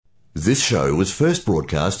This show was first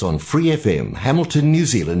broadcast on Free FM, Hamilton, New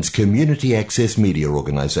Zealand's community access media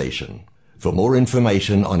organisation. For more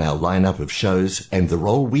information on our lineup of shows and the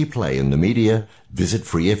role we play in the media, visit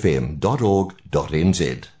freefm.org.nz.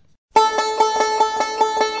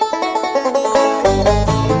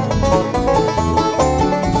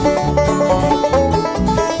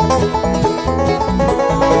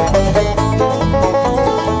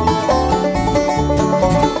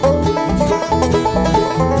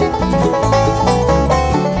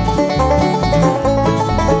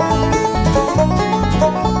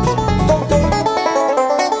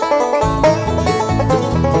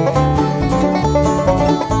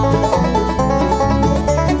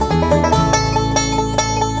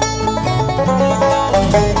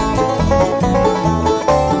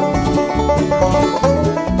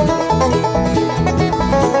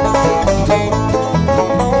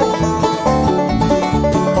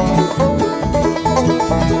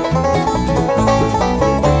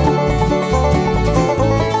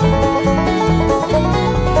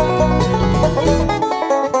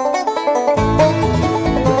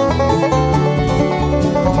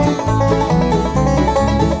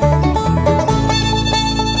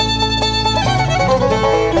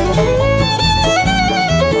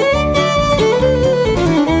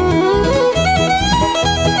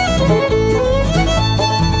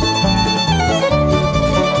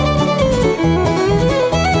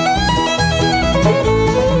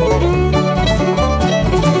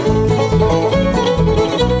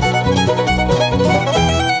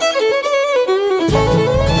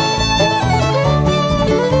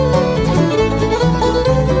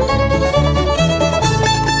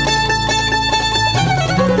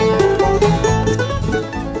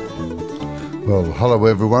 Hello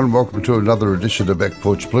everyone, welcome to another edition of Back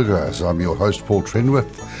Porch Bluegrass. I'm your host Paul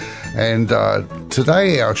Trenworth, and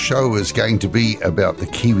today our show is going to be about the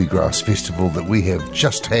Kiwigrass festival that we have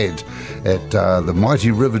just had at the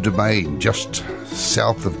mighty River Domain just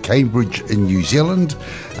south of Cambridge in New Zealand.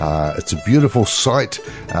 It's a beautiful site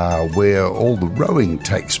where all the rowing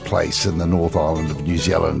takes place in the North Island of New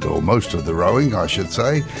Zealand, or most of the rowing I should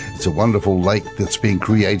say. It's a wonderful lake that's been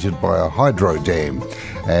created by a hydro dam,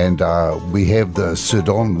 and we have the Sir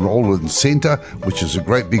Don Rowland Centre, which is a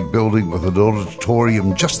great big building with an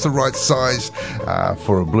auditorium just the right size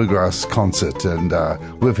for a bluegrass concert, and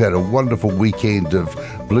we've had a wonderful weekend of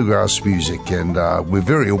bluegrass music, and we're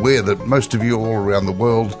very aware that most of you all around the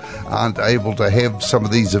world aren't able to have some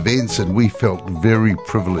of these events, and we felt very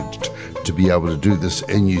privileged to be able to do this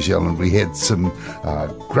in New Zealand. We had some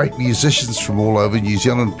great musicians from all over New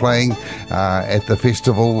Zealand playing at the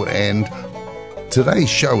festival, and today's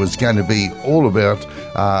show is going to be all about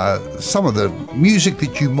some of the music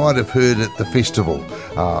that you might have heard at the festival.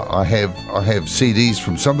 I have CDs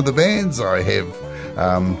from some of the bands. I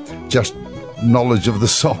have just knowledge of the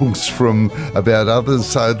songs from about others,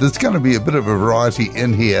 so there's going to be a bit of a variety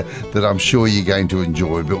in here that I'm sure you're going to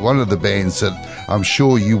enjoy. But one of the bands that I'm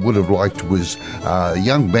sure you would have liked was a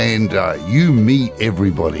young band, You Me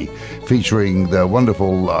Everybody, featuring the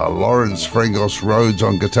wonderful Lawrence Frangos Rhodes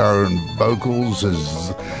on guitar and vocals,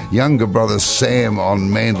 his younger brother Sam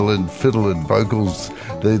on mandolin, fiddle and vocals.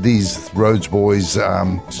 These Rhodes boys,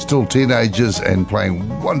 still teenagers and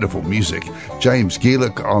playing wonderful music. James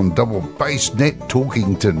Geelick on double bass, Nat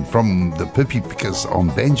Talkington from the Pippi Pickers on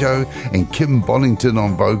banjo, and Kim Bonington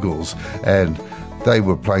on vocals. And they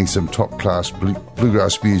were playing some top-class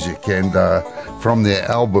bluegrass music. And from their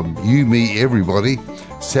album, You Me Everybody,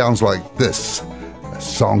 sounds like this, a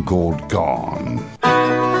song called Gone.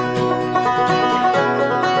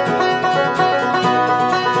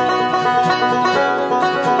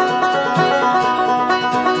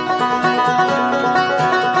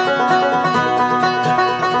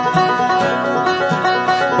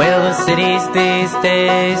 Cities these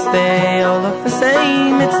days, they all look the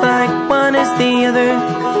same. It's like one is the other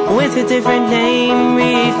with a different name.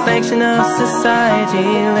 Reflection of society,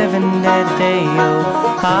 living day to day.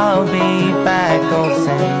 Oh, I'll be back all the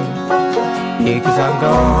same. Yeah, 'cause I'm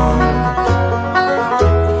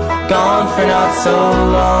gone for not so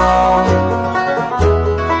long.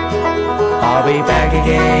 I'll be back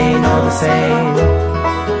again all the same,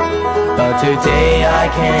 but today I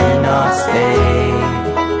cannot stay.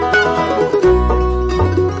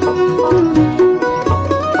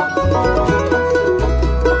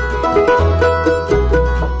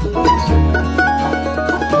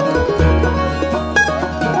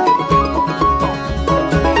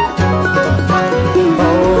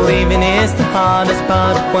 hardest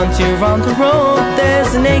part. Once you're on the road,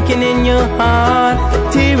 there's an aching in your heart,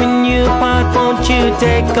 tearing you apart. Won't you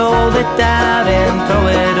take all the doubt and throw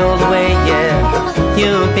it all away? Yeah,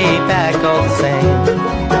 you'll be back all the same,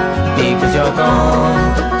 because you're gone,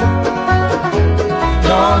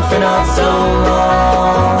 gone for not so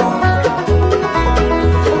long.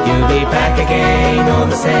 You'll be back again all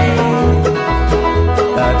the same,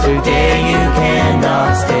 but today you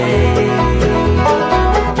cannot stay.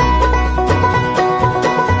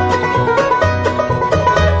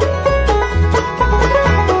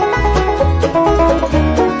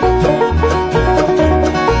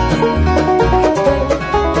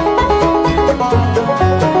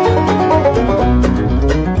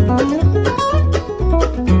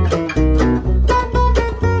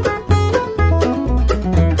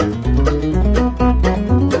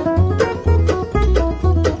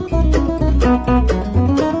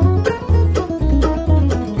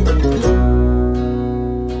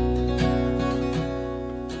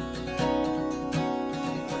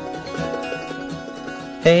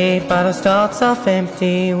 A bottle starts off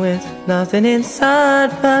empty with nothing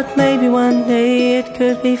inside, but maybe one day it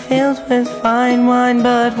could be filled with fine wine.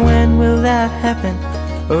 But when will that happen?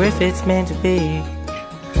 Or if it's meant to be,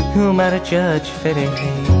 who am I to judge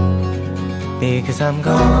fittingly? Because I'm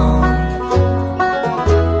gone,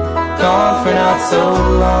 gone for not so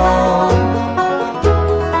long.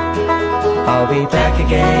 I'll be back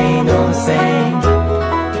again all the same,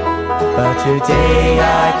 but today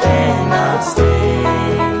I cannot stay.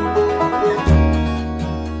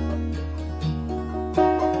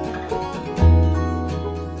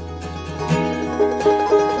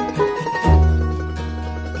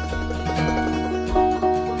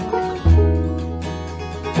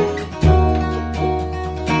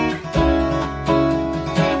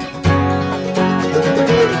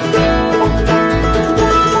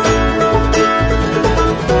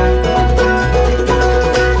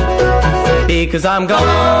 Because I'm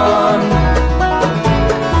gone,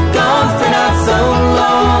 gone for not so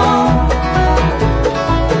long.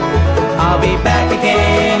 I'll be back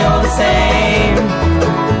again all the same,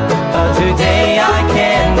 but today I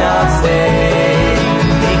cannot stay.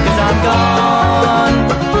 Because I'm gone,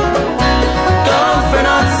 gone for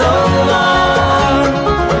not so long.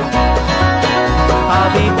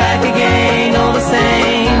 I'll be back again all the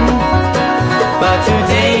same, but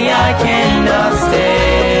today I cannot stay.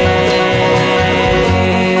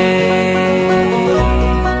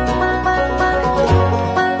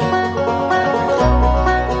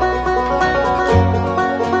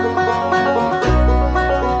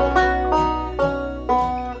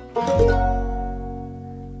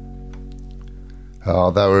 Oh,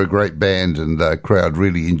 they were a great band, and the crowd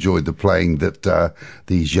really enjoyed the playing that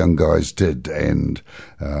these young guys did, and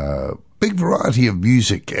big variety of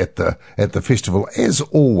music at the festival, as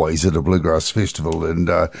always at a bluegrass festival. And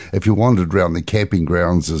if you wandered around the camping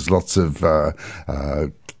grounds, there's lots of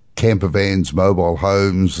camper vans, mobile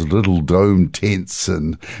homes, little dome tents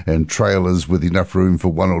and trailers with enough room for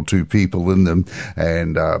one or two people in them,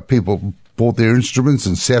 and people bought their instruments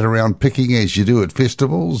and sat around picking as you do at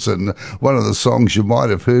festivals. And one of the songs you might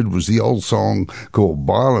have heard was the old song called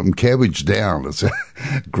Bile Cabbage Down. It's a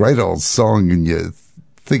great old song, and you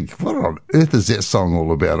think, what on earth is that song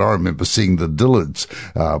all about? I remember seeing the Dillards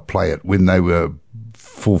play it when they were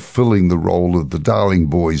fulfilling the role of the Darling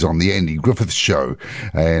Boys on the Andy Griffith Show,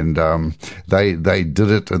 and they did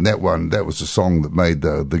it, and that was a song that made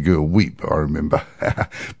the girl weep, I remember.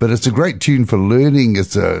 But it's a great tune for learning.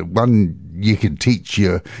 It's a one you can teach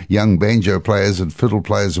your young banjo players and fiddle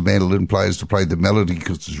players and mandolin players to play the melody,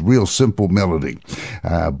 because it's a real simple melody.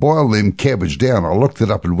 Boil them cabbage down. I looked it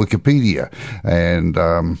up in Wikipedia, and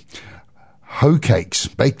hoe cakes,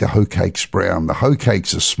 bake the hoe cakes brown. The hoe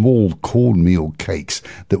cakes are small cornmeal cakes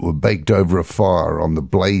that were baked over a fire on the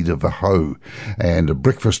blade of a hoe, and a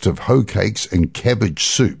breakfast of hoe cakes and cabbage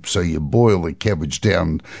soup. So you boil the cabbage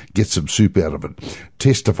down, get some soup out of it.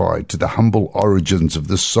 Testified to the humble origins of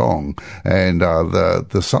this song, and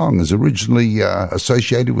the song is originally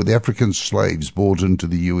associated with African slaves brought into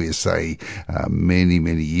the USA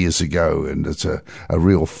many years ago, and it's a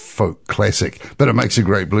real folk classic, but it makes a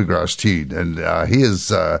great bluegrass tune. And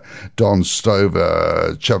here's Don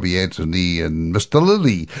Stover, Chubby Anthony, and Mr.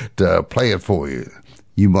 Lilly to play it for you.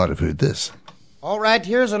 You might have heard this. All right,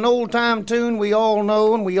 here's an old-time tune we all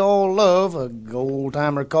know and we all love, a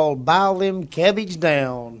old-timer called Bile Them Cabbage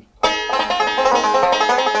Down.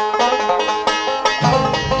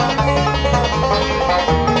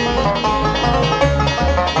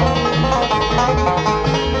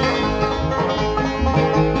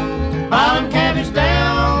 Bile them cabbage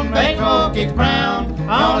down, baked hoe cakes brown,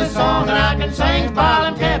 only song that I can can sing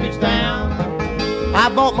boiling cabbage down. I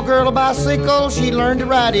bought my girl a bicycle, she learned to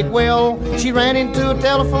ride it well. She ran into a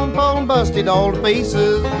telephone pole and busted all to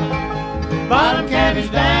pieces. Boiling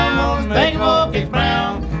cabbage down, making old cakes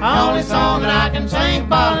brown. Only song that I can sing,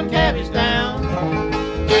 boiling cabbage down.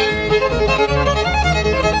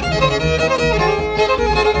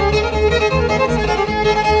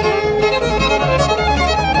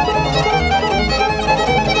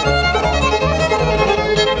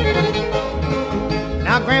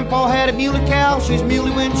 Now Grandpa had a muley cow, she's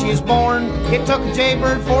muley when she was born. It took a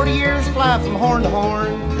jaybird 40 years to fly from horn to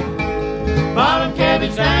horn. Boiling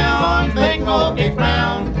cabbage down, making old cakes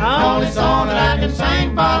brown. Only song that I can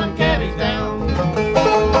sing, boiling cabbage down.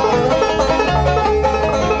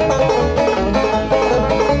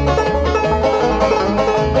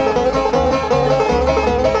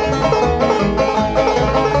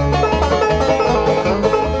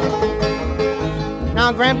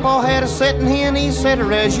 Now Grandpa had a setting hen, he set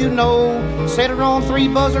her as you know. Set her on 3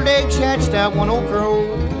 buzzard eggs, she hatched out 1 old crow.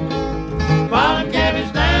 Boiling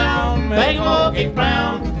cabbage down, making old cakes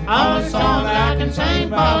brown. Only song that I can sing,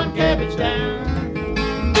 boiling cabbage down.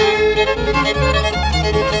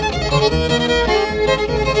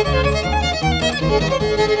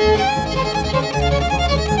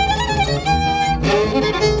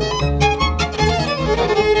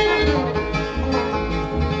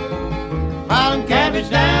 Boiling cabbage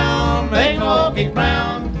down, making old cakes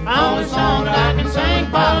brown. Only song that I can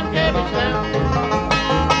sing, boiling cabbage down.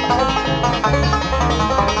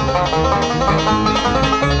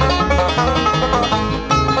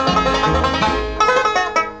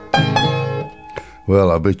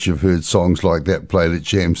 Well, I bet you've heard songs like that played at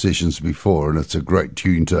jam sessions before, and it's a great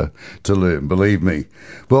tune to learn, believe me.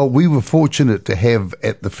 Well, we were fortunate to have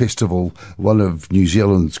at the festival one of New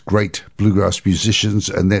Zealand's great bluegrass musicians,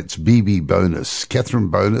 and that's BB Bonus. Catherine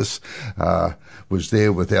Bonus was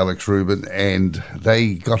there with Alex Rubin, and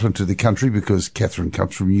they got into the country because Catherine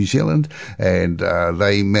comes from New Zealand, and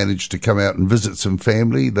they managed to come out and visit some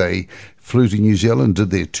family. They flew to New Zealand,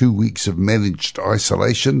 did their 2 weeks of managed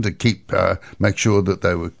isolation to make sure that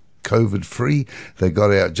they were COVID free. They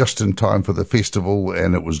got out just in time for the festival,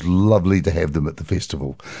 and it was lovely to have them at the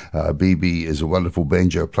festival. BB is a wonderful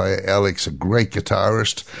banjo player. Alex, a great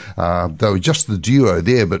guitarist. They were just the duo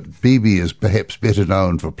there, but BB is perhaps better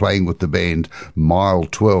known for playing with the band Mile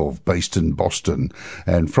 12, based in Boston.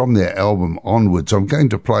 And from their album onwards, I'm going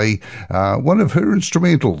to play one of her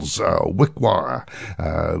instrumentals, Wickwire,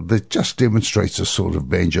 that just demonstrates the sort of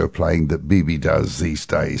banjo playing that BB does these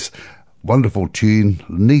days. Wonderful tune.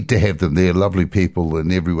 Need to have them there. Lovely people,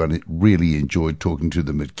 and everyone really enjoyed talking to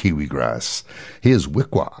them at Kiwigrass. Here's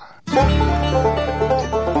Wickwire.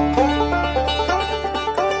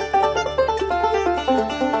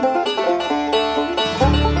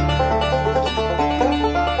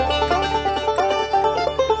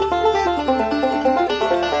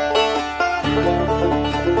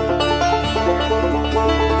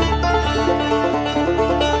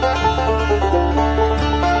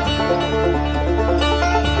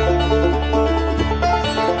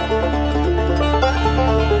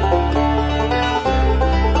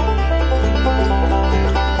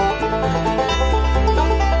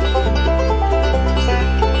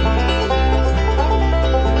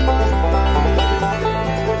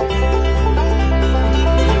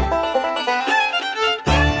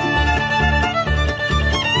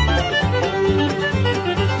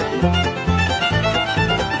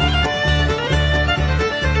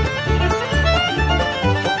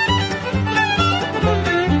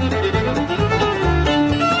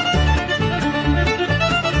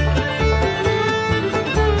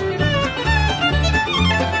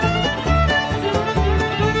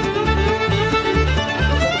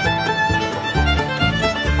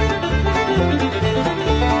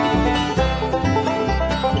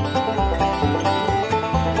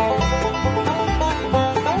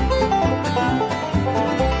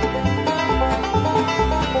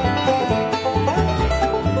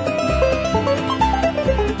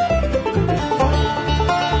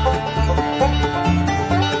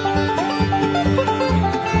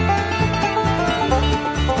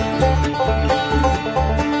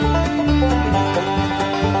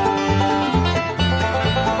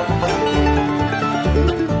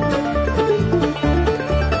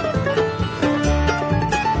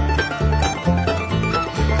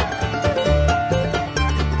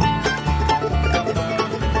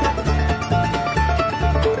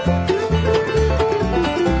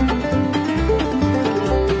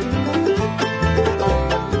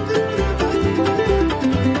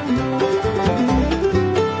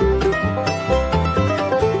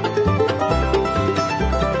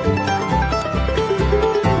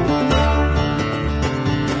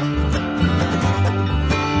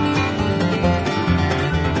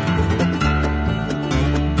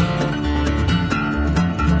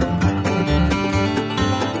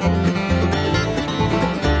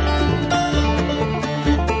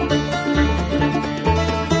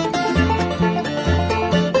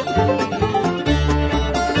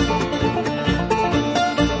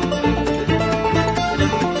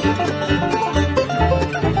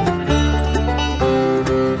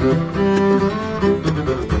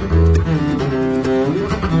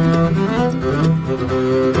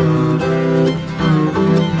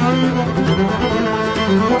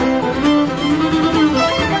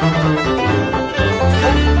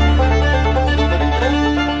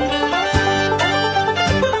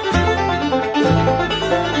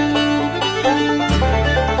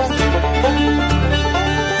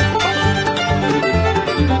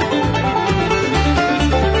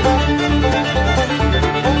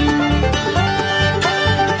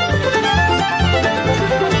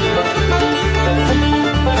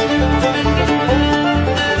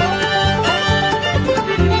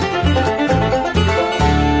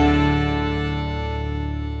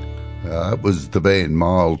 Was the band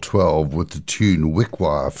Mile 12 with the tune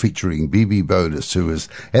Wickwire featuring BB Bonus, who is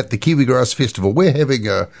at the Kiwigrass Festival. We're having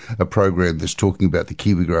a program that's talking about the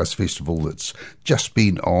Kiwigrass Festival that's just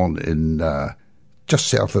been on in just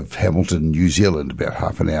south of Hamilton, New Zealand, about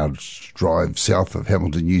half an hour's drive south of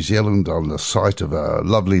Hamilton, New Zealand, on the site of a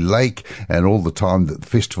lovely lake. And all the time that the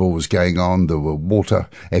festival was going on, there were water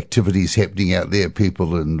activities happening out there,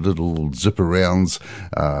 people in little zip-arounds,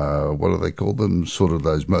 what do they call them, sort of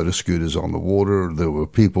those motor scooters on the water. There were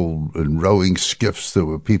people in rowing skiffs, there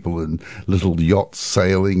were people in little yachts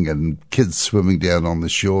sailing, and kids swimming down on the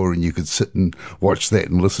shore, and you could sit and watch that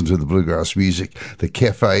and listen to the bluegrass music. The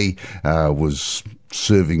cafe was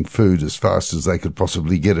serving food as fast as they could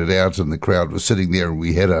possibly get it out, and the crowd was sitting there, and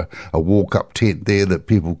we had a walk-up tent there that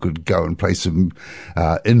people could go and play some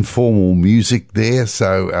informal music there.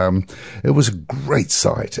 So it was a great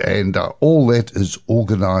sight, and all that is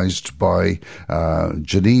organised by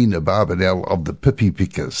Janine Abarbanel of the Pippi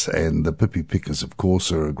Pickers. And the Pippi Pickers, of course,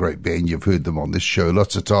 are a great band. You've heard them on this show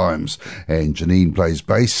lots of times, and Janine plays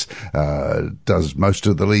bass, does most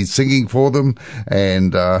of the lead singing for them,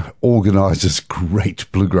 and organises great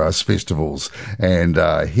bluegrass festivals. And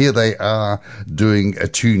here they are doing a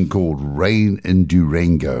tune called Rain in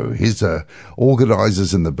Durango. Here's the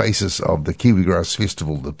organisers and the basis of the Kiwigrass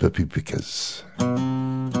Festival, the Pippi Pickers.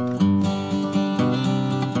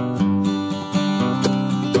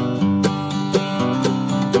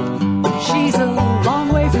 She's a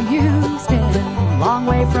long way from Houston, long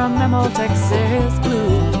way from Memo, Texas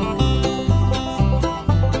Blue.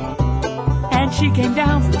 And she came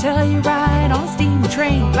down from Telluride on a steam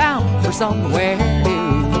train bound for somewhere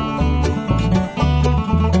new.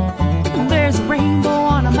 There's a rainbow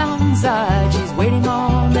on a mountainside, she's waiting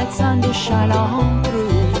on that sun to shine on through.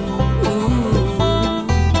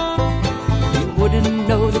 You wouldn't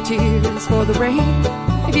know the tears for the rain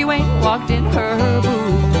if you ain't walked in her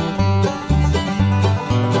boots.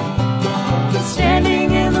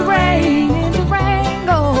 Standing in the rain in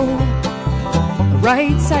Durango,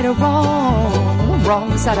 right side of wrong,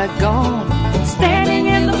 wrong side of gone. Standing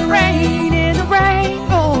in the rain,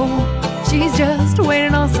 oh, she's just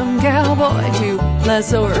waiting on some cowboy to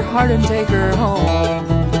lasso her heart and take her home.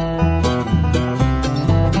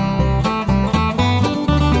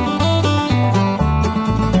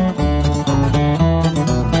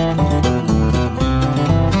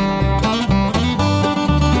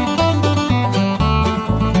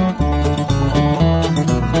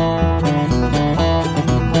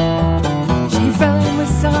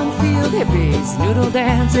 Noodle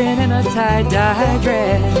dancing in a tie-dye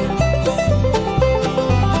dress,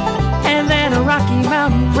 and then a Rocky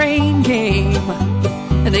Mountain rain came,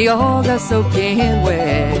 and they all got soaking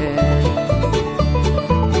wet.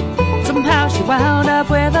 Somehow she wound up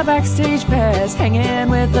with a backstage pass, hanging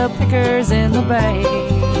with the pickers in the bay.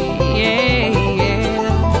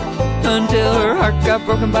 Until her heart got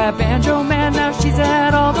broken by a banjo man. Now she's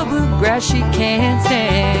at all the bluegrass she can't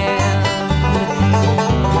stand.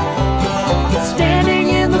 Standing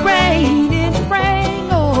in the rain in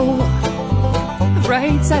Durango,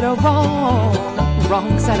 right side of wrong,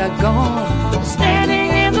 wrong side of gone.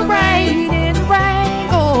 Standing in the rain in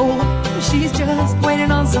Durango, she's just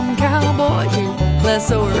waiting on some cowboy to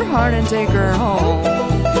lasso her heart and take her home.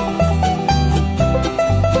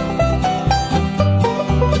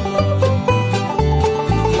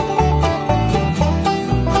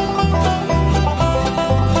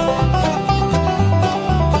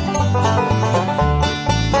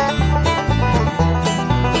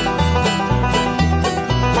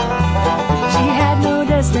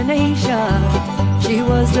 She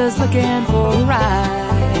was just looking for a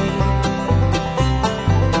ride.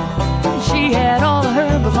 She had all of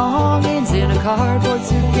her belongings in a cardboard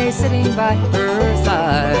suitcase sitting by her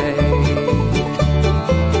side.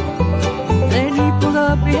 Then he pulled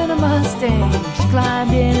up in a Mustang. She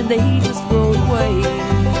climbed in and they just rode away.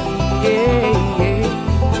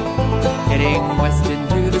 Heading west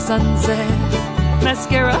into the sunset,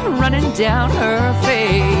 mascara running down her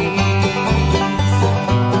face.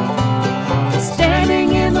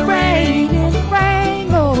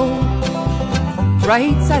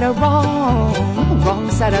 right side of wrong, wrong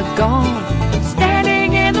side of gone.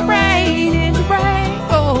 Standing in the rain,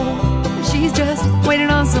 oh, she's just waiting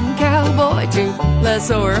on some cowboy to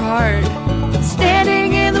lasso her heart.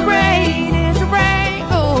 Standing in the rain,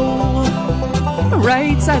 oh,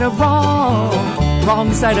 right side of wrong,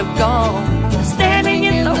 wrong side of gone. Standing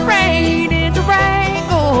in the rain,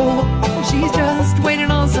 oh, she's just waiting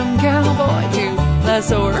on some cowboy to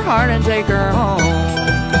lasso her heart and take her home.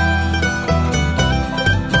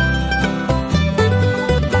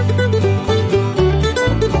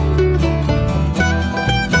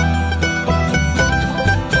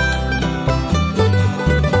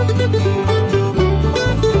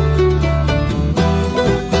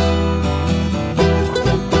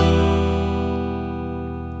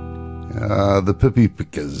 The Pippi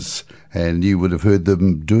Pickers, and you would have heard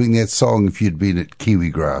them doing that song if you'd been at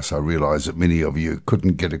Kiwigrass. I realise that many of you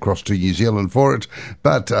couldn't get across to New Zealand for it,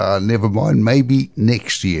 but never mind, maybe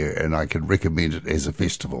next year, and I can recommend it as a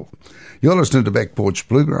festival. You're listening to Back Porch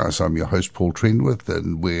Bluegrass. I'm your host, Paul Trenwith,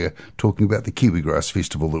 and we're talking about the Kiwigrass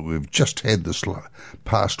Festival that we've just had this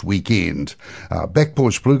past weekend. Back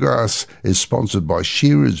Porch Bluegrass is sponsored by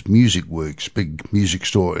Shearer's Music Works, big music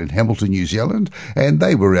store in Hamilton, New Zealand, and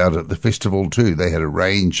they were out at the festival too. They had a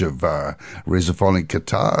range of resophonic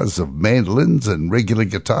guitars, of mandolins and regular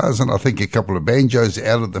guitars, and I think a couple of banjos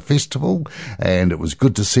out at the festival, and it was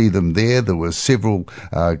good to see them there. There were several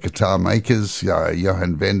guitar makers,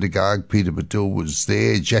 Johan van der Gaag, Peter Badil was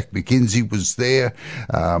there, Jack McKenzie was there,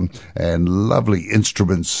 and lovely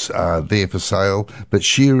instruments there for sale. But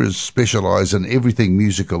Shearers specialise in everything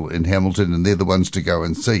musical in Hamilton, and they're the ones to go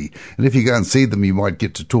and see. And if you go and see them, you might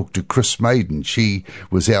get to talk to Chris Maiden. She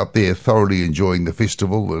was out there thoroughly enjoying the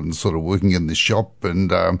festival and sort of working in the shop,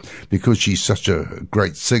 and because she's such a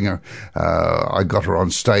great singer, I got her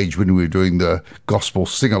on stage when we were doing the gospel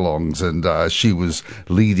sing-alongs, and she was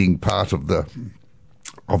leading part of the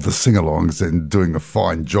sing-alongs and doing a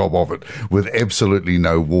fine job of it with absolutely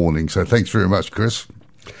no warning. So thanks very much, Chris.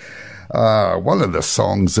 One of the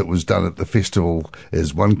songs that was done at the festival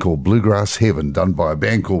is one called Bluegrass Heaven, done by a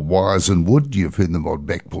band called Wires and Wood. You've heard them on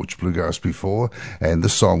Back Porch Bluegrass before, and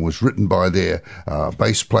this song was written by their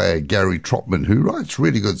bass player Gary Trotman, who writes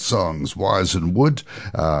really good songs. Wires and Wood,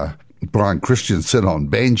 Brian Christensen on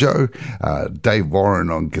banjo, Dave Warren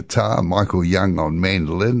on guitar, Michael Young on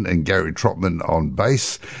mandolin, and Gary Trotman on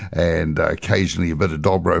bass, and occasionally a bit of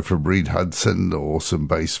dobro from Reed Hudson, or some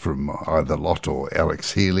bass from either Lott or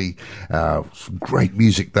Alex Healy. Great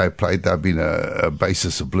music they played. They've been a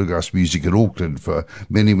basis of bluegrass music in Auckland for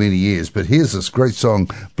many, many years. But here's this great song,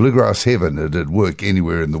 Bluegrass Heaven. It'd work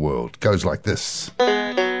anywhere in the world. It goes like this.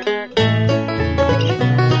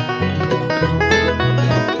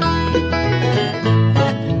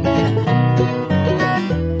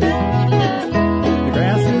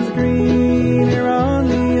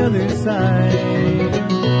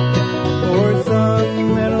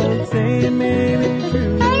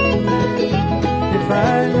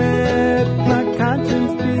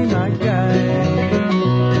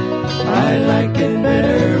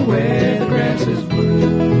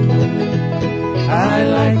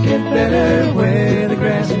 Better where the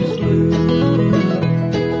grass is blue.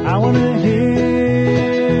 I want to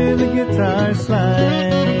hear the guitar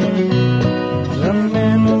slide, the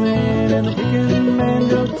mandolin and the picking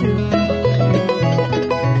banjo too.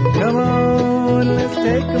 Come on, let's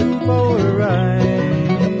take 'em for a ride.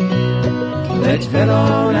 Let's head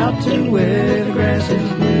on out to where the grass is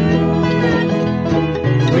blue.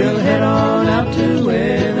 We'll head on out to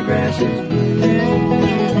where the grass is blue.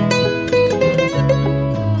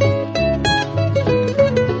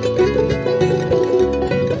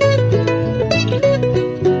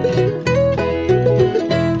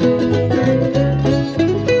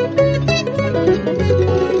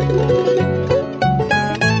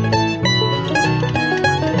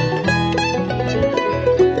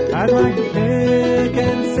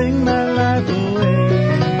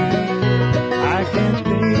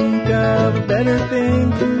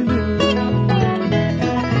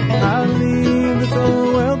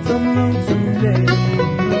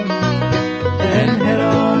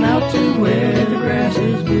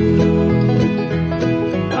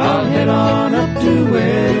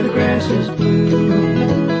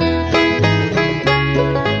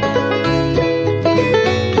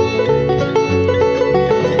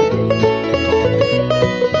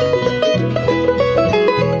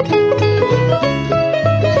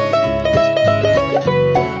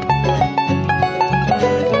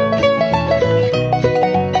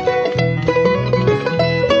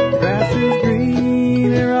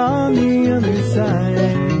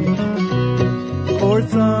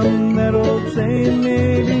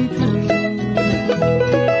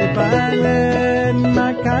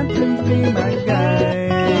 constantly my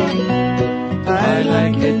guide. I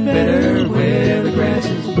like it better where the grass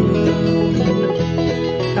is blue.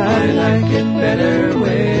 I like it better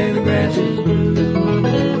where the grass is blue.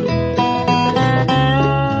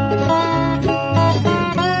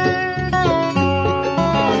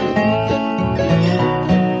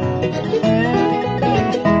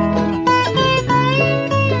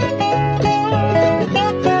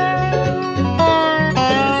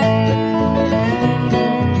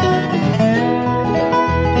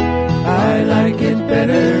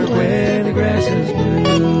 Better where the grass is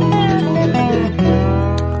blue.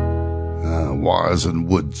 Wires and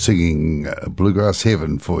Wood singing Bluegrass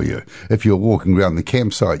Heaven for you. If you're walking around the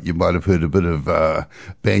campsite, you might have heard a bit of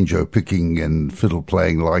banjo picking and fiddle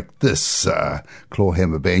playing like this.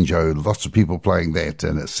 Clawhammer banjo, lots of people playing that,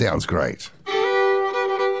 and it sounds great.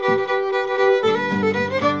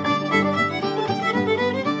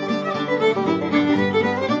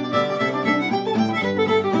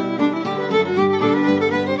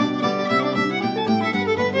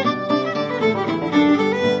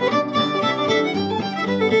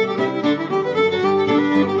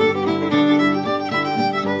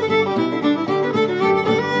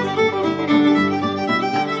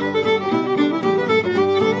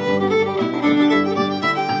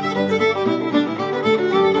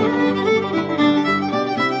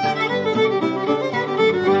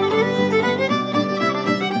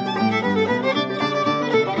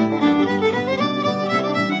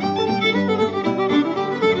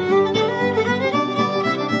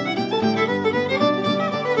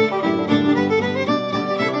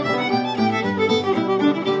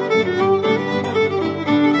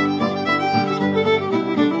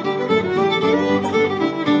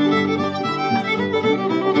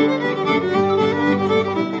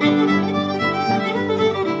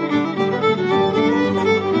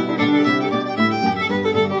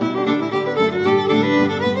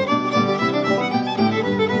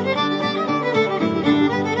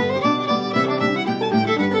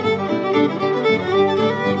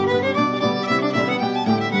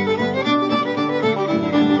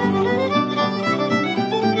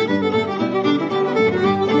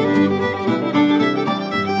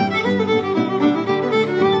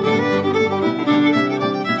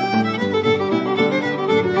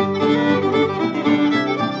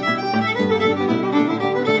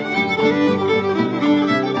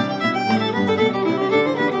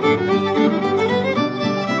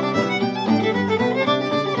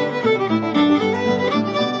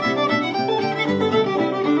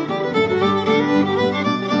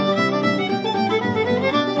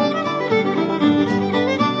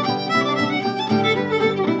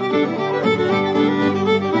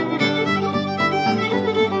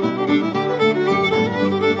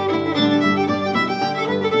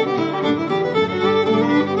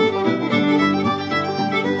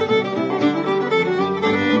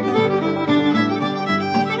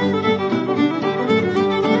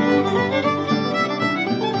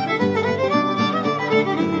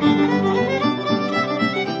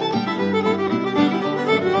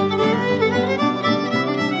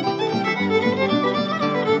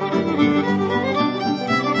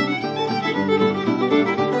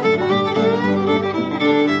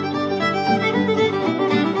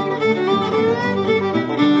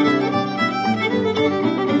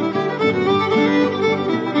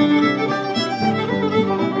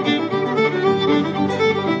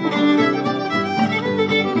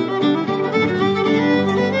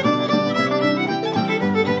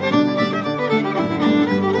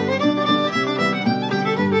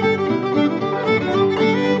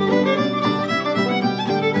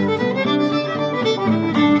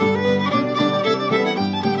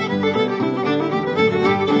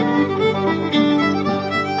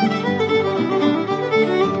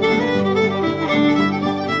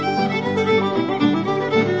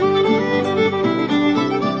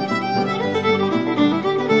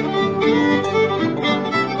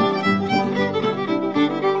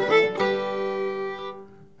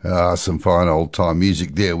 Some fine old-time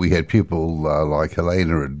music there. We had people like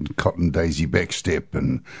Helena and Cotton Daisy Backstep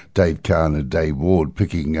and Dave Kahn and Dave Ward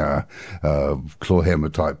picking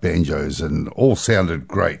clawhammer-type banjos, and all sounded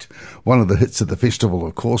great. One of the hits of the festival,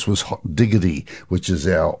 of course, was Hot Diggity, which is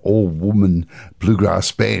our all-woman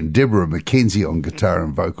bluegrass band. Deborah McKenzie on guitar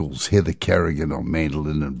and vocals, Heather Carrigan on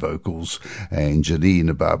mandolin and vocals, and Janine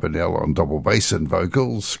Barbanel on double bass and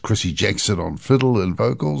vocals, Chrissy Jackson on fiddle and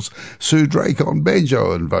vocals, Sue Drake on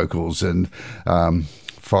banjo and vocals, and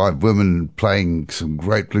 5 women playing some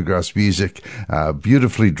great bluegrass music,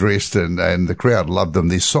 beautifully dressed, and the crowd loved them.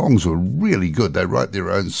 Their songs were really good. They wrote their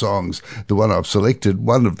own songs. The one I've selected,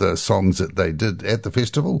 one of the songs that they did at the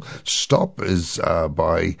festival, Stop, is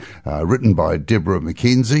written by Deborah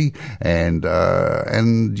McKenzie, and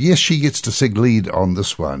yes, she gets to sing lead on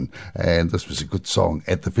this one. And this was a good song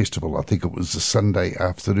at the festival. I think it was the Sunday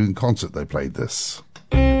afternoon concert they played this.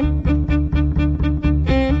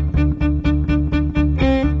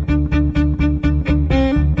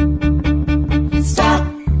 Stop.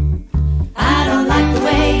 I don't like the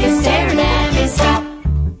way you're staring at me. Stop.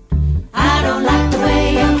 I don't like the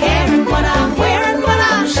way you're caring what I'm wearing, what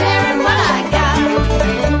I'm sharing, what I got.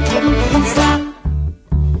 Stop.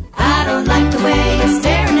 I don't like the way you're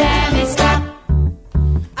staring at me. Stop.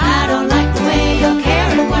 I don't like the way you're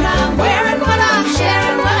caring what I'm wearing, what I'm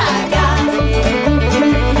sharing, what I got.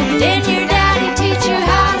 Did your daddy teach you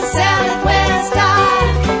how to sell it with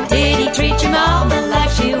style? Did he treat your mama like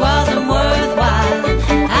she wasn't worthwhile?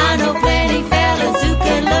 I know plenty fellas who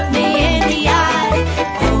can look me in the eye,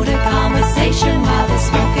 hold a conversation while they're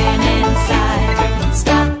smoking inside.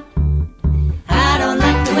 Stop. I don't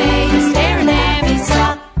like the way you're staring at me.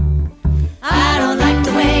 Stop. I don't like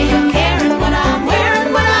the way you're caring what I'm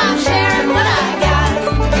wearing, what I'm sharing, what I got.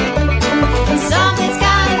 Something's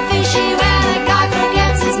kinda fishy when a guy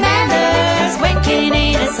forgets his manners. Winking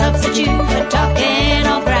ain't a substitute for talking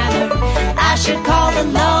or grammar. I should call the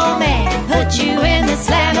lawman, put you in the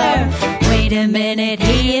slammer. Wait a minute,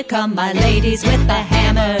 here come my ladies with the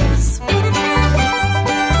hammers.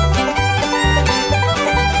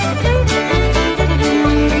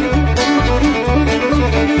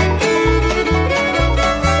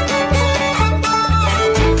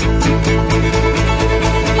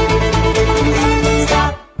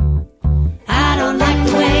 Stop. I don't like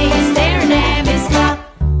the way you're staring at me. Stop.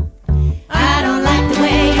 I don't like the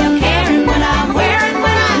way you're caring what I'm wearing,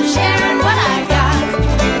 what I'm sharing, what I got.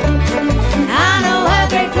 I know a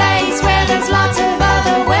great place where there's lots of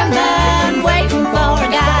other women waiting for a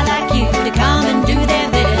guy like you to come and do their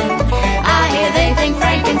bidding. I hear they think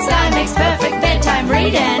Frankenstein makes perfect bedtime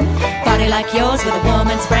reading. Body like yours with a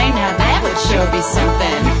woman's brain, now that would sure be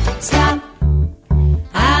something. Stop.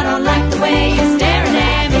 I don't like the way you're staring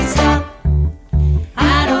at me. Stop.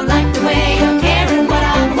 I don't like the way you're caring what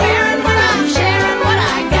I'm wearing, what I'm sharing, what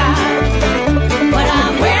I got. What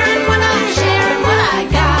I'm wearing, what I'm sharing, what I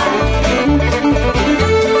got.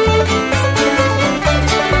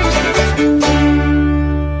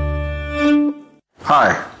 Hi,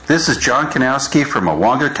 this is John Kanowski from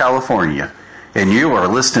Awanga, California, and you are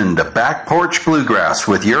listening to Back Porch Bluegrass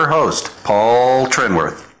with your host, Paul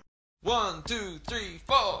Trenworth. 1, 2, 3,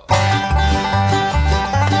 4.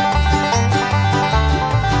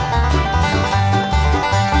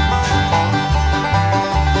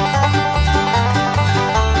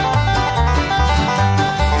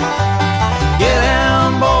 Get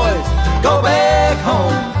down, boys, go back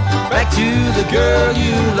home, back to the girl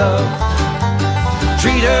you love.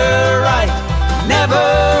 Treat her right,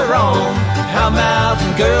 never wrong, how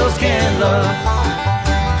mountain girls can love.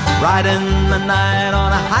 Riding the night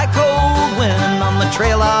on a high cold wind on the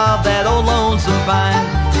trail of that old lonesome pine.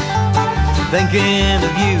 Thinking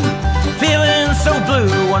of you, feeling so blue,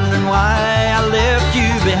 wondering why I left you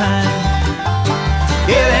behind.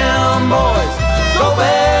 Get down, boys, go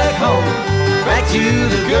back home, back to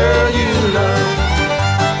the girl you love.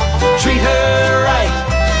 Treat her right,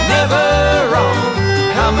 never wrong,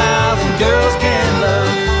 how mountain girls can love.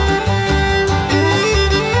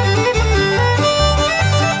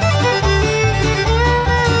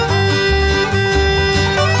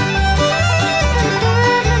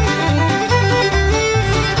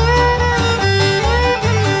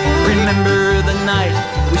 Remember the night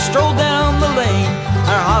we strolled down the lane,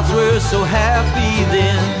 our hearts were so happy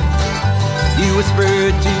then. You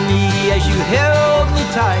whispered to me as you held me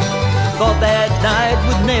tight, thought that night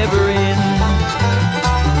would never end.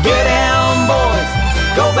 Get down, boys,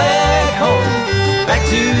 go back home, back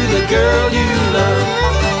to the girl you love.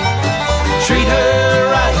 Treat her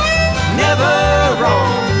right, never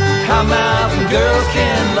wrong, how mountain girls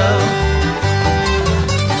can love.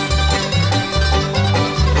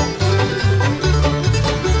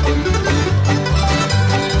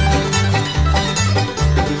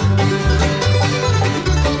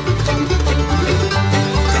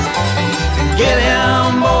 Get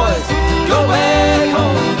down, boys, go back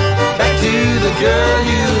home, back to the girl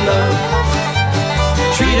you love.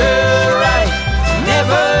 Treat her right,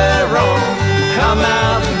 never wrong, how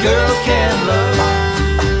mountain girls can love.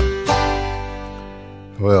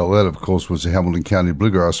 Well, that, of course, was the Hamilton County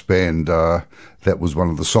Bluegrass Band. That was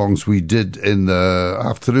one of the songs we did in the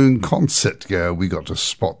afternoon concert. We got to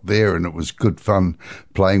spot there, and it was good fun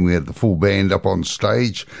playing. We had the full band up on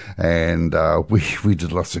stage, and we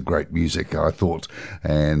did lots of great music, I thought,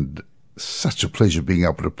 and such a pleasure being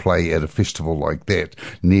able to play at a festival like that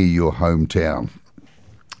near your hometown.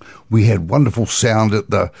 We had wonderful sound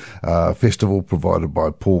at the festival provided by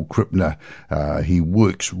Paul Krippner. He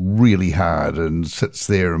works really hard and sits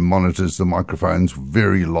there and monitors the microphones,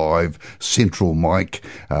 very live, central mic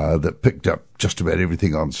that picked up just about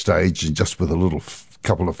everything on stage, and just with a little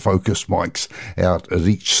couple of focus mics out at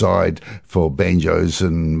each side for banjos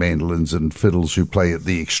and mandolins and fiddles who play at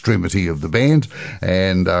the extremity of the band.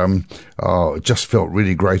 And it just felt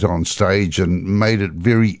really great on stage and made it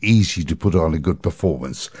very easy to put on a good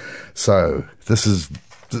performance. So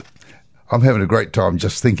I'm having a great time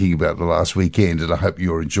just thinking about the last weekend, and I hope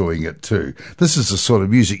you're enjoying it too. This is the sort of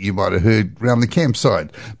music you might have heard around the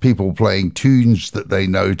campsite. People playing tunes that they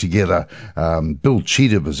know together. Bill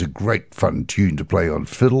Cheatham is a great fun tune to play on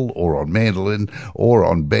fiddle or on mandolin or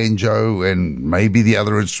on banjo, and maybe the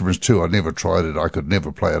other instruments too. I never tried it. I could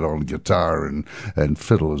never play it on guitar, and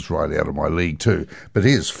fiddle is right out of my league too. But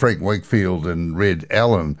here's Frank Wakefield and Red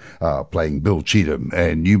Allen playing Bill Cheatham,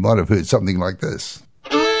 and you might have heard something like this.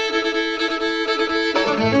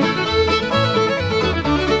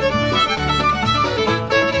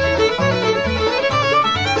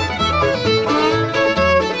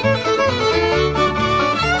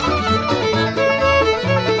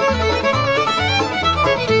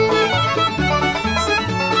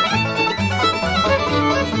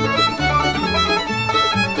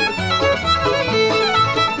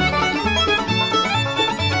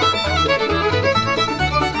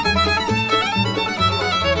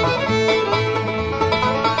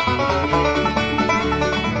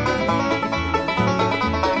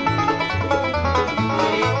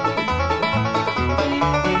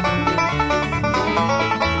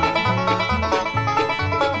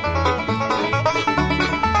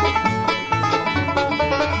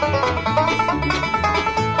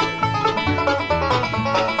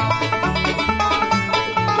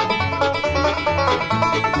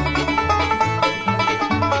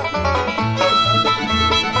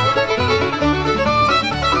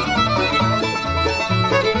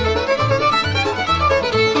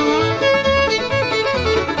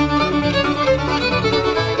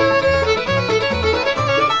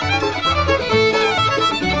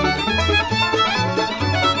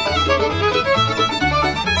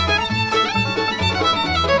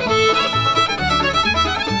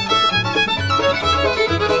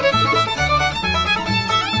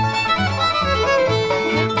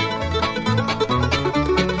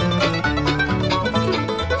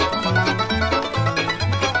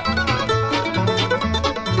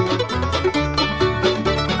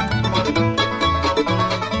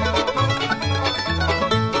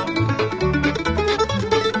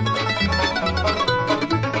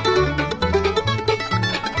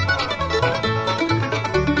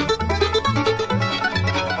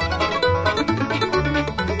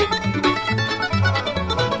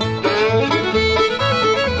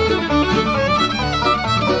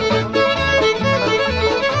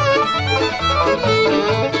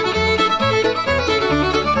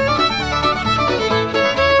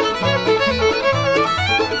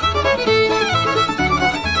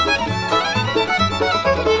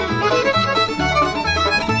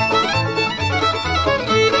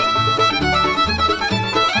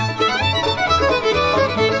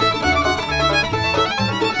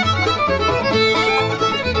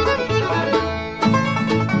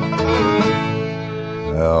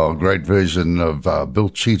 Great version of Bill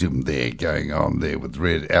Cheatham there going on there with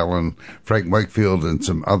Red Allen, Frank Wakefield, and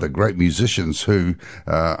some other great musicians who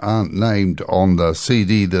aren't named on the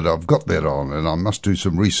CD that I've got that on, and I must do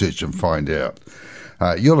some research and find out.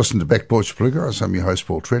 You're listening to Back Porch Bluegrass. I'm your host,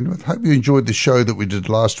 Paul Trenwith. Hope you enjoyed the show that we did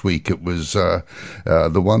last week. It was the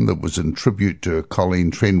one that was in tribute to Colleen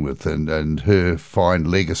Trenwith and her fine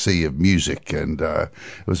legacy of music. And it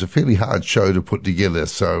was a fairly hard show to put together,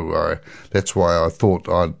 so that's why I thought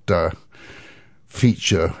I'd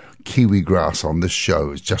feature Kiwigrass on this show.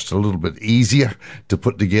 It's just a little bit easier to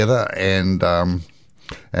put together, and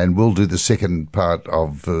we'll do the second part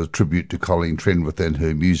of the tribute to Colleen Trenwith and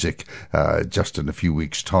her music just in a few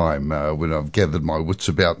weeks' time when I've gathered my wits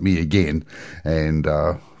about me again and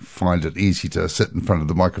find it easy to sit in front of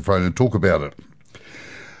the microphone and talk about it.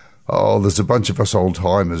 Oh, there's a bunch of us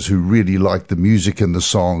old-timers who really like the music and the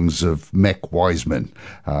songs of Mac Wiseman.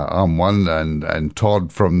 I'm one, and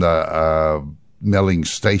Todd from the Melling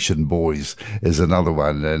Station Boys is another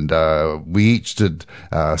one. And we each did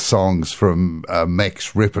songs from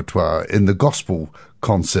Mac's repertoire in the gospel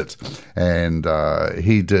concert, and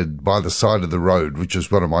he did By the Side of the Road, which is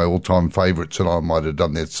one of my all-time favourites, and I might have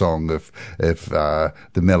done that song if the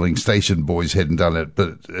Melling Station Boys hadn't done it,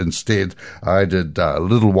 but instead I did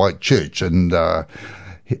Little White Church, and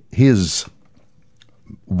here's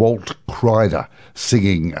Walt Kreider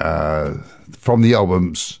singing from the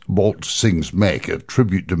album Walt Sings Mac, a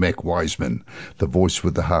tribute to Mac Wiseman, The Voice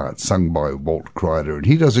with the Heart, sung by Walt Kreider. And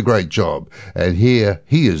he does a great job. And here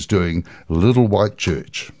he is doing Little White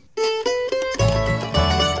Church. There's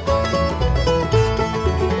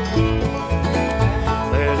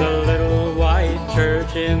a little white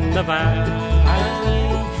church in the valley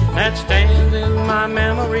that stands in my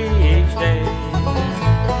memory each day.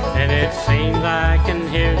 And it seems I can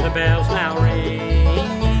hear the bells now ring,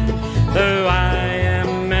 though I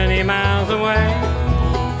am many miles away.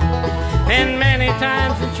 And many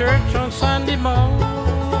times in church on Sunday morning,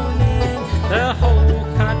 the whole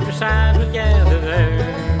countryside would gather there.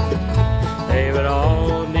 They would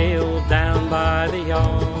all kneel down by the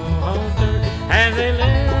altar as they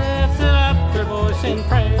lifted up their voice in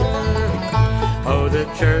prayer. Oh, the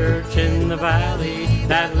church in the valley,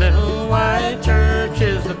 that little white church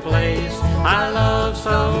is the place I love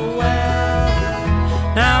so well.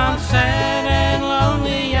 Now I'm sad and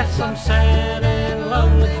lonely, yes, I'm sad and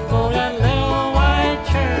lonely for that little white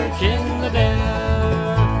church in the dell.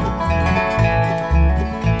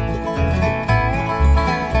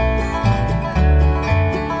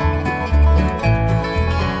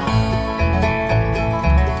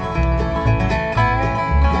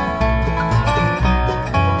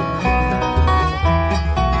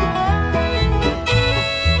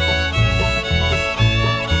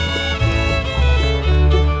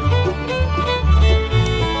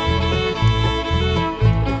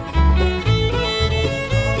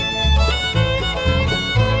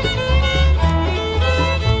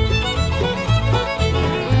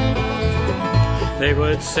 They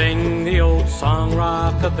would sing the old song,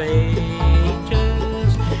 Rock of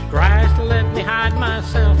Ages, Christ, let me hide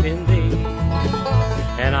myself in thee.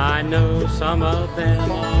 And I know some of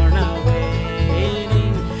them are now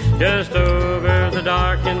waiting just over the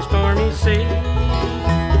dark and stormy sea.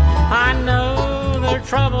 I know their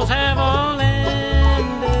troubles have all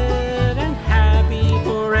ended, and happy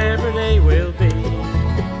forever they will be.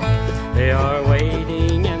 They are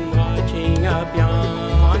waiting and watching up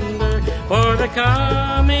yonder for the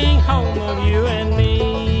coming home of you and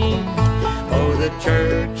me. Oh, the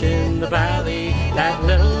church in the valley, that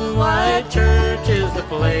little white church is the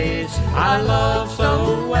place I love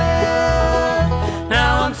so well.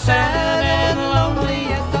 Now I'm sad and lonely,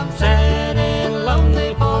 yes, I'm sad and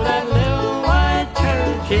lonely for that little white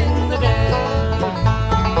church in the dell.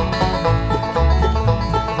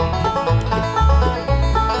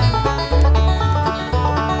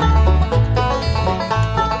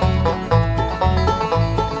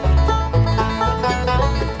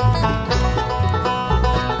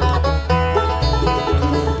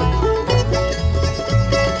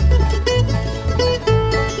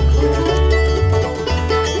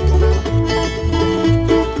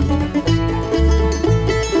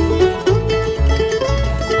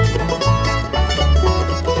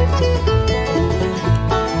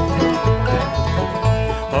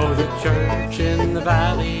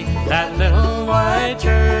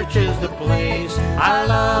 I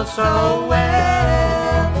love so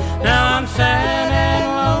well. Now I'm sad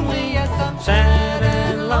and lonely, yes, I'm sad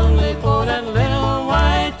and lonely for that little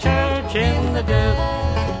white church in the desert.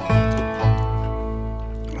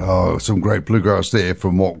 Oh, some great bluegrass there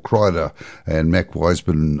from Walt Kreider and Mac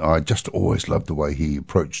Wiseman. I just always loved the way he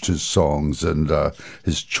approached his songs, and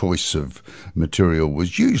his choice of material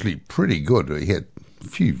was usually pretty good. He had a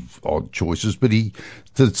few odd choices, but he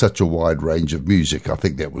did such a wide range of music. I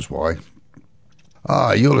think that was why.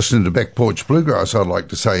 You're listening to Back Porch Bluegrass. I'd like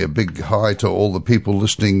to say a big hi to all the people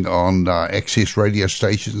listening on access radio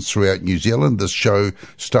stations throughout New Zealand. This show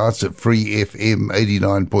starts at Free FM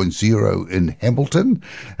 89.0 in Hamilton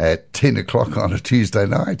at 10 o'clock on a Tuesday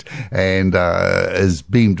night, and is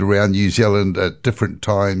beamed around New Zealand at different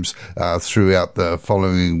times throughout the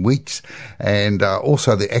following weeks. And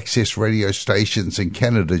also the access radio stations in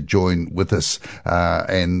Canada join with us.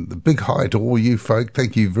 And a big hi to all you folk.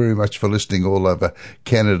 Thank you very much for listening all over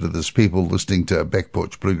Canada. There's people listening to Back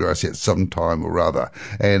Porch Bluegrass at some time or other.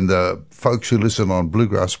 And the folks who listen on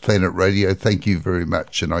Bluegrass Planet Radio, thank you very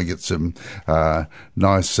much. And I get some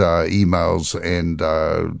nice emails and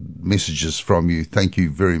messages from you. Thank you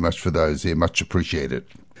very much for those. They're much appreciated.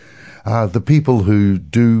 The people who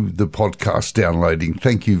do the podcast downloading,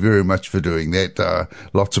 thank you very much for doing that.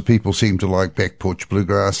 Lots of people seem to like Back Porch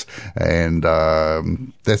Bluegrass, and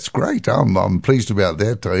that's great. I'm pleased about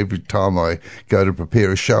that. Every time I go to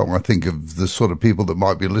prepare a show, I think of the sort of people that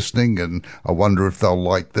might be listening, and I wonder if they'll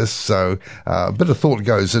like this. So a bit of thought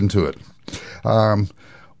goes into it.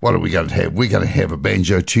 What are we going to have? We're going to have a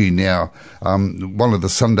banjo tune now. One of the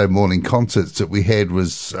Sunday morning concerts that we had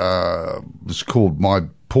was called My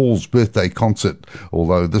Paul's Birthday Concert,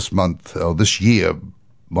 although this year,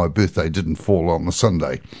 my birthday didn't fall on the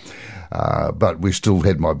Sunday. But we still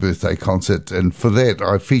had my birthday concert, and for that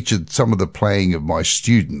I featured some of the playing of my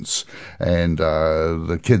students, and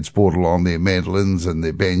the kids brought along their mandolins and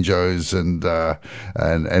their banjos and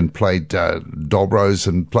played dobros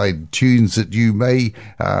and played tunes that you may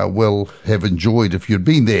well have enjoyed if you'd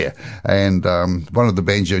been there. And one of the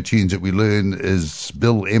banjo tunes that we learned is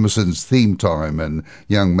Bill Emerson's Theme Time, and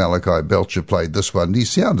young Malachi Belcher played this one. He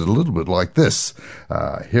sounded a little bit like this.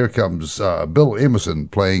 Here comes Bill Emerson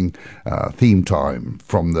playing Theme Time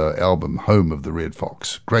from the album Home of the Red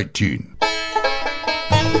Fox. Great tune.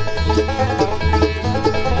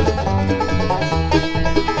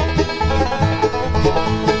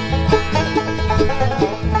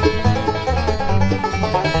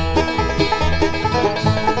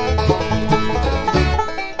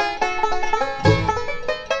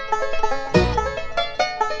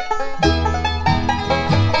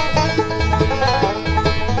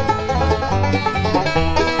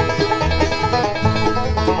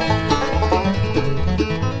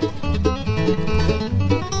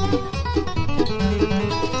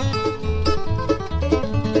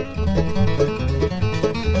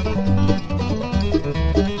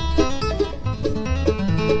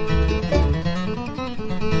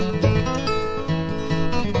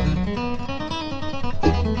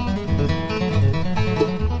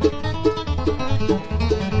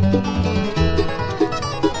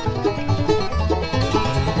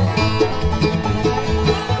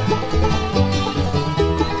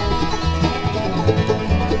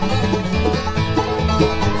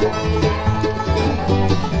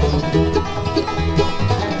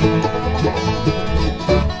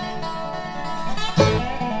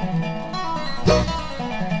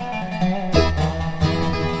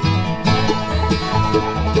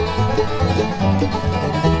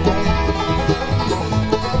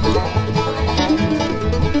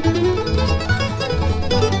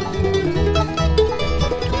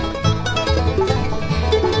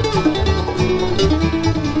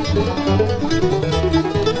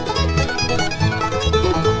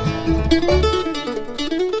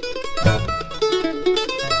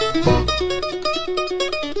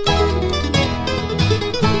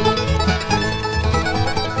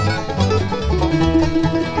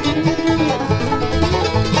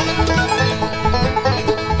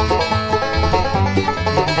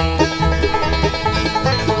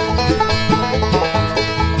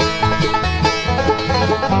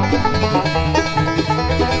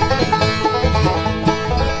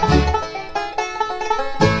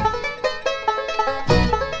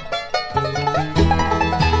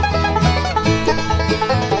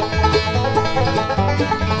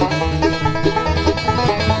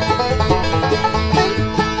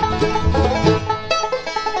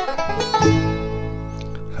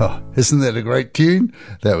 Isn't that a great tune?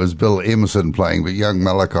 That was Bill Emerson playing, but young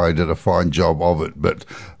Malachi did a fine job of it, but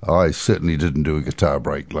I certainly didn't do a guitar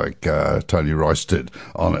break like Tony Rice did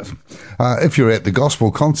on it. If you're at the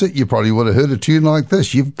gospel concert, you probably would have heard a tune like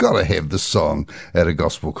this. You've got to have this song at a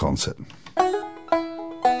gospel concert.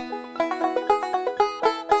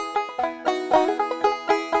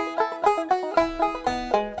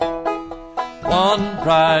 One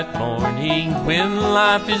bright morning when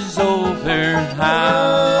life is over,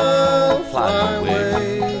 I'll fly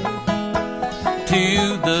away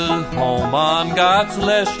to the home on God's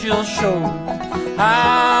celestial shore.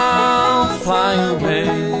 I'll fly away,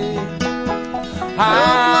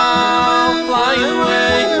 I'll fly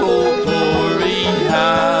away, oh glory,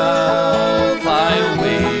 I'll fly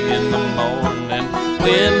away in the morning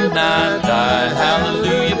when I die.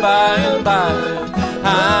 Hallelujah, by and by,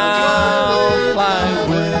 I'll fly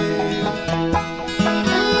away.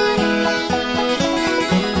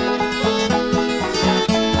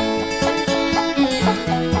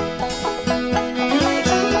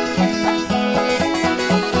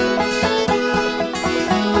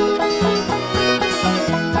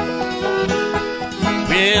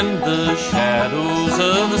 When the shadows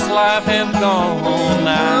of this life have gone,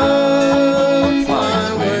 I'll fly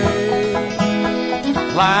away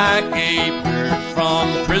like a bird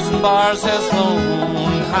from prison bars has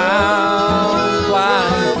flown. I'll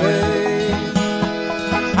fly away.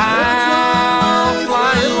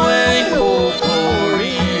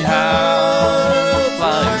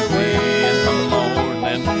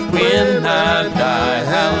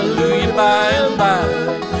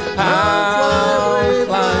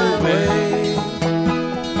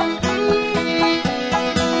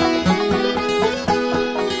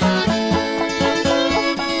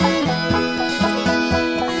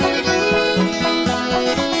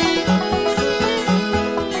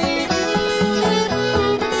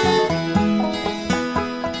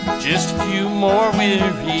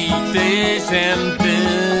 with each day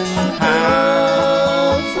something.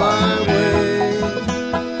 I'll fly away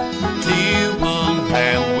to one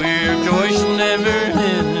time where joy shall never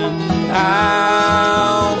end.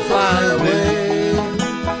 I'll fly away.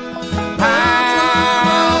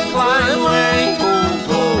 I'll fly away, oh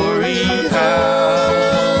glory.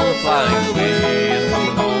 I'll fly away in the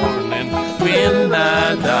morning when I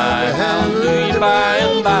die. Hallelujah, by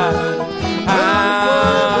and by.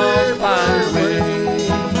 I'll fly away.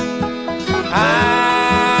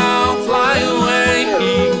 I'll fly away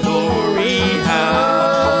in glory.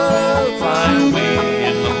 I'll fly away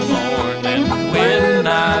in the morning when I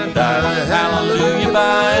die. Hallelujah,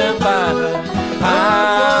 by and by.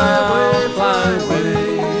 I'll fly away.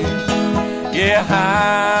 Yeah,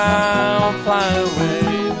 I'll fly away.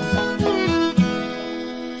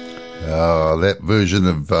 That version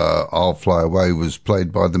of I'll Fly Away was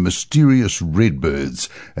played by the Mysterious Redbirds,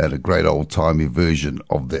 and a great old-timey version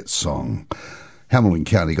of that song. Hamilton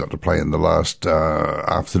County got to play in the last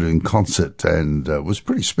afternoon concert, and was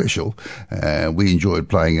pretty special. We enjoyed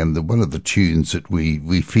playing, and one of the tunes that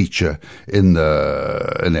we feature in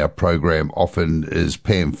our program often is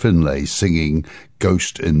Pam Finlay singing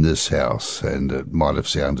Ghost in This House, and it might have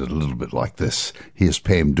sounded a little bit like this. Here's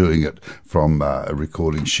Pam doing it from a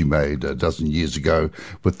recording she made a dozen years ago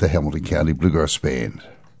with the Hamilton County Bluegrass Band.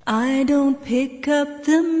 I don't pick up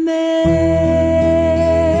the mail,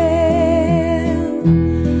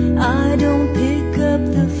 I don't pick up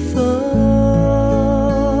the phone,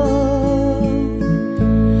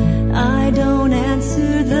 I don't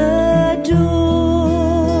answer the door,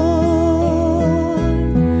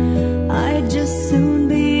 I'd just soon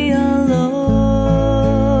be alone.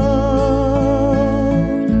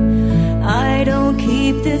 I don't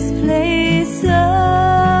keep this place up,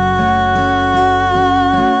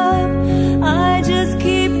 I just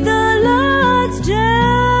keep the lights down.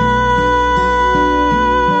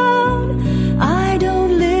 I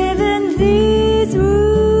don't live in these rooms,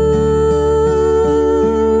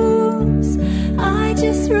 I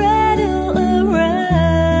just rattle around.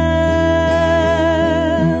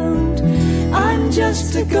 I'm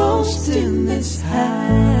just a ghost in this house,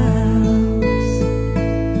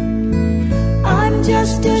 I'm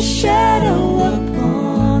just a shadow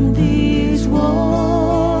upon these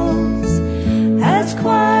walls. As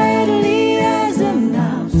quietly as a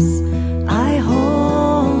mouse, I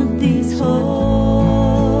haunt these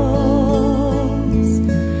halls.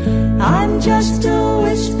 I'm just a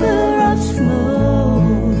whisper of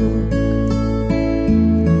smoke,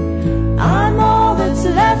 I'm all that's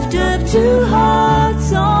left of two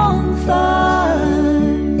hearts on fire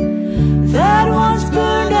that once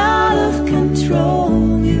burned out of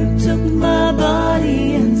control. You took my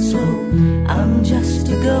body and soul, I'm just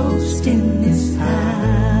a ghost in this house.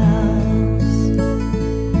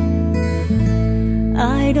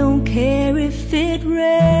 I don't care if it rains,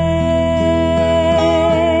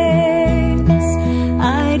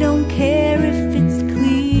 I don't care if it's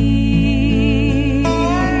clear,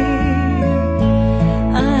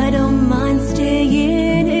 I don't mind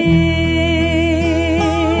staying in.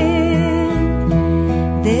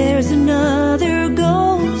 There's another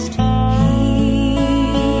ghost here,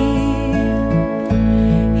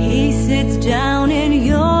 he sits down in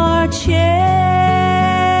your chair,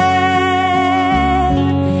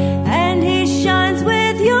 and he shines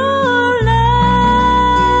with your light,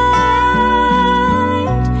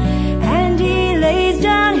 and he lays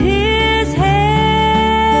down his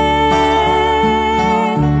head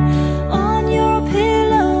on your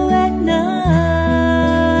pillow at night.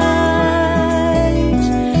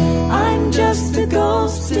 I'm just a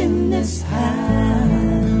ghost in this house,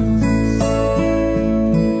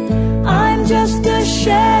 I'm just a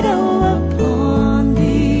shadow upon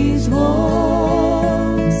these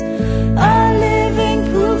walls, a living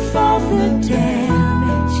proof of the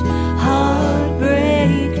damage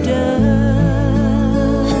heartbreak does.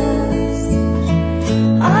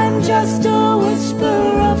 I'm just a whisper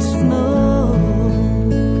of smoke,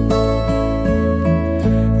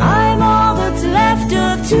 I'm all that's left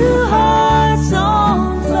of two hearts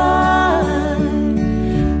on fire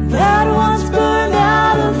that once burned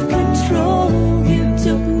out of control. You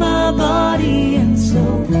took my body and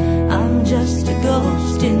soul, I'm just a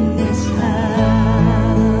ghost in this house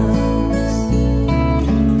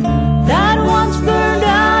that once burned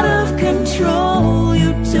out of control.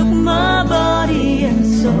 You took my body and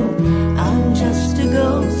soul, I'm just a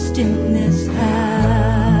ghost in this house.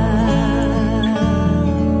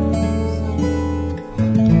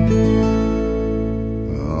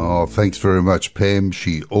 Oh, thanks very much, Pam.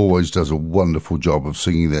 She always does a wonderful job of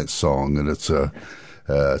singing that song, and it's a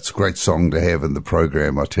It's a great song to have in the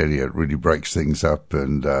program, I tell you. It really breaks things up,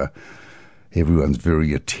 and everyone's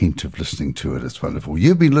very attentive listening to it. It's wonderful.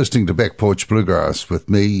 You've been listening to Back Porch Bluegrass with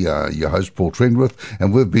me, your host, Paul Trenwith,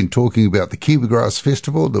 and we've been talking about the Kiwigrass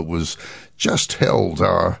Festival that was just held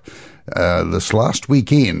this last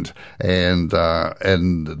weekend, and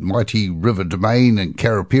Mighty River Domain in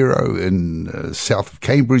Karapiro in south of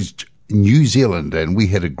Cambridge, New Zealand, and we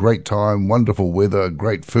had a great time, wonderful weather,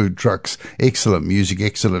 great food trucks, excellent music,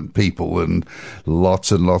 excellent people, and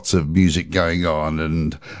lots of music going on.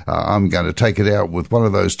 And I'm going to take it out with one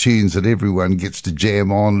of those tunes that everyone gets to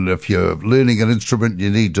jam on. And if you're learning an instrument, you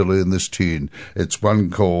need to learn this tune. It's one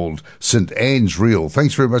called St. Anne's Reel.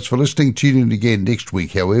 Thanks very much for listening. Tune in again next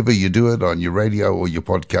week, however you do it, on your radio or your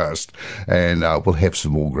podcast, and we'll have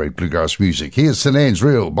some more great bluegrass music. Here's St. Anne's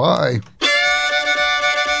Reel. Bye.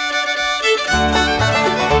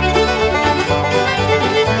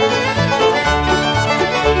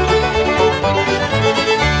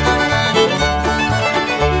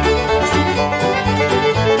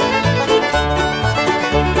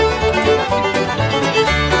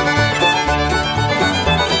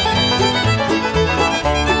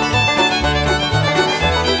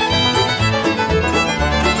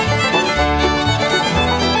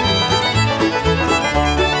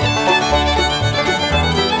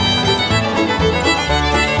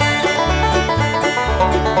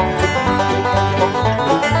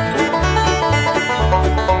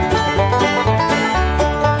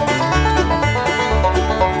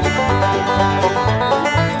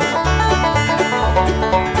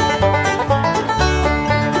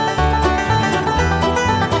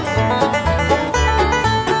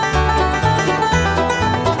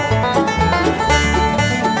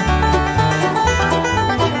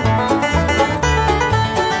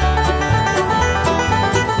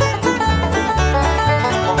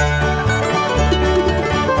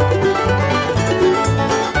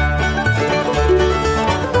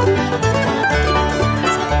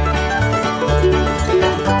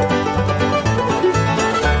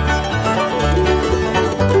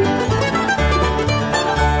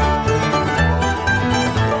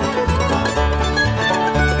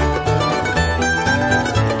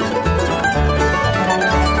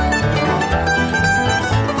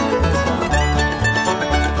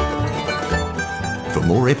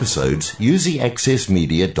 Episodes, use the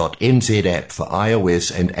accessmedia.nz app for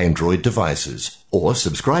iOS and Android devices, or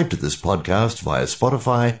subscribe to this podcast via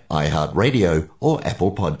Spotify, iHeartRadio, or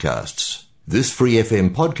Apple Podcasts. This Free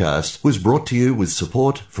FM podcast was brought to you with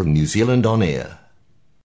support from New Zealand On Air.